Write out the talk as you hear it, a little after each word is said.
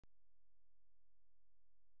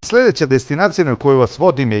Sljedeća destinacija na koju vas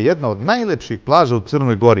vodim je jedna od najlepših plaža u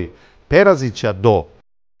Crnoj Gori, Perazića do.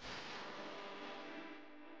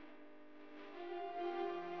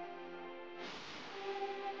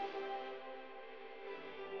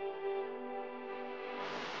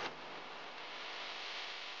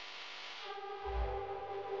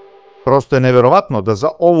 Prosto je neverovatno da za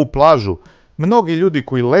ovu plažu mnogi ljudi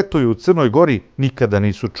koji letuju u Crnoj Gori nikada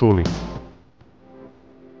nisu čuli.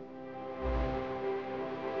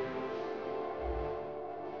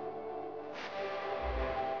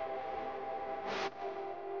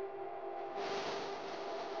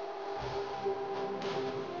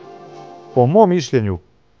 Po mom mišljenju,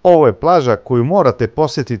 ovo je plaža koju morate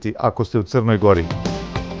posjetiti ako ste u Crnoj Gori.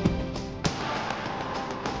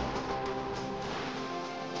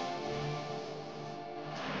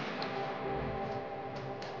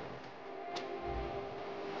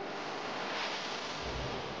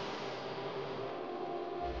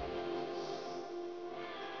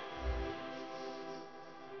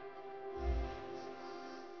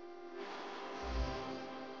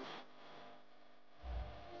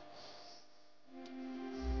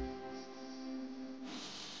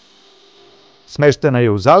 Smeštena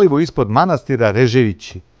je u zalivu ispod manastira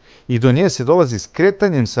Reževići i do nje se dolazi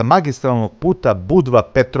skretanjem sa magistralnog puta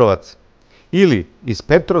Budva-Petrovac ili iz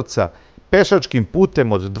Petrovca pešačkim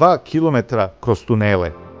putem od 2 km kroz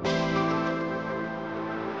tunele.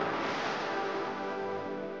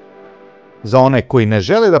 Za one koji ne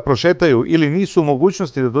žele da prošetaju ili nisu u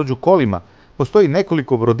mogućnosti da dođu kolima, postoji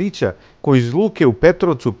nekoliko brodića koji iz luke u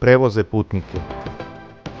Petrovcu prevoze putnike.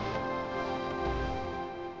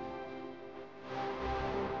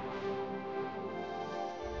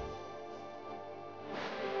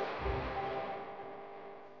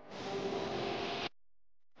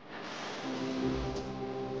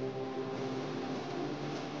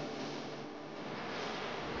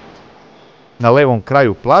 Na levom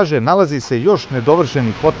kraju plaže nalazi se još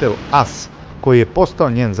nedovršeni hotel As, koji je postao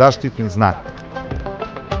njen zaštitni znak.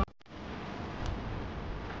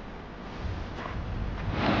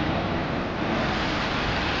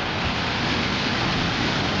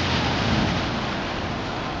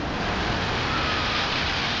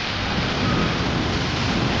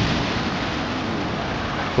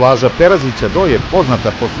 Plaža Perazića do je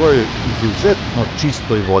poznata po svojoj izuzetno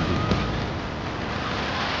čistoj vodi.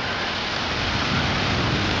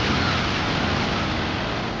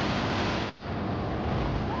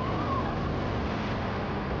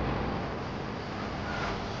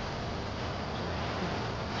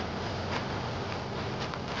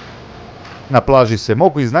 Na plaži se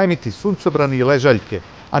mogu iznajmiti suncobrani i ležaljke,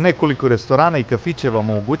 a nekoliko restorana i kafića vam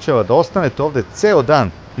omogućava da ostanete ovde ceo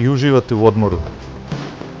dan i uživate u odmoru.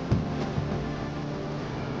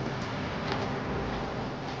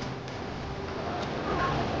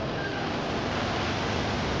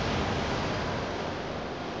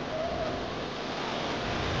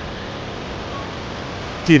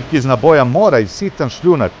 Tirkizna boja mora i sitan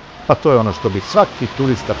šljunak, pa to je ono što bi svaki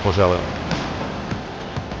turista poželeo.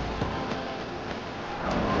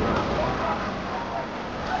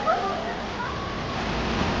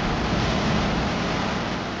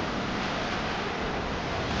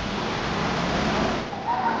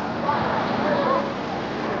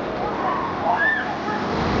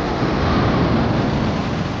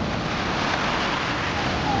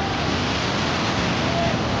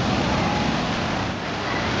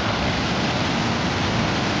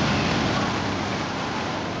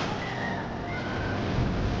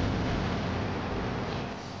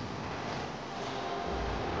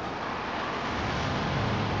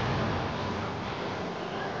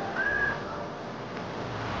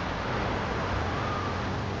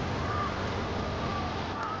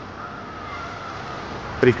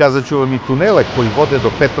 Prikazat ću vam i tunele koji vode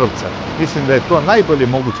do Petrovca. Mislim da je to najbolje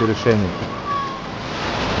moguće rješenje.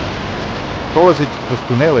 Prolazeći kroz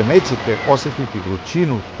tunele nećete osjetiti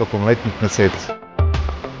vrućinu tokom letnjih meseci.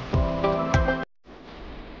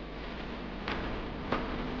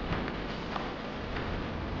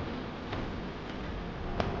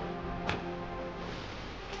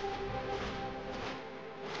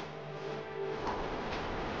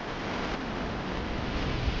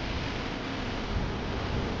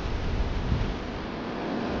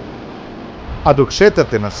 A dok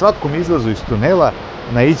šetate na svakom izlazu iz tunela,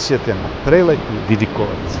 naići ćete na prelepi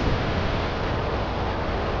vidikovac.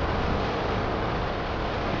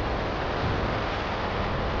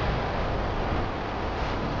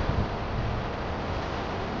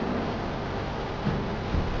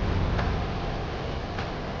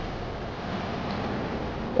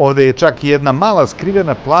 Ovde je čak i jedna mala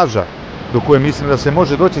skrivena plaža do koje mislim da se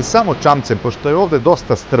može doći samo čamcem, pošto je ovde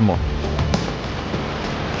dosta strmo.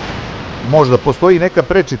 Možda postoji neka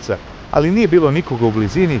prečica, ali nije bilo nikoga u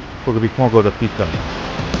blizini koga bih mogao da pitam.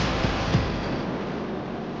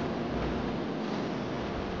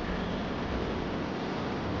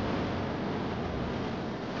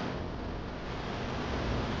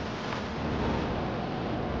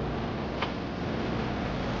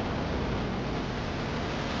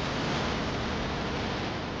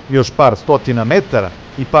 Još par stotina metara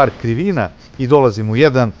i par krivina i dolazim u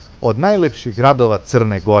jedan od najlepših gradova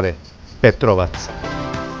Crne Gore, Petrovac.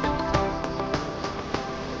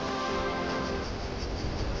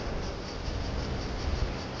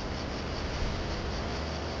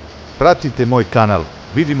 Pratite moj kanal,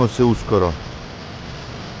 vidimo se uskoro.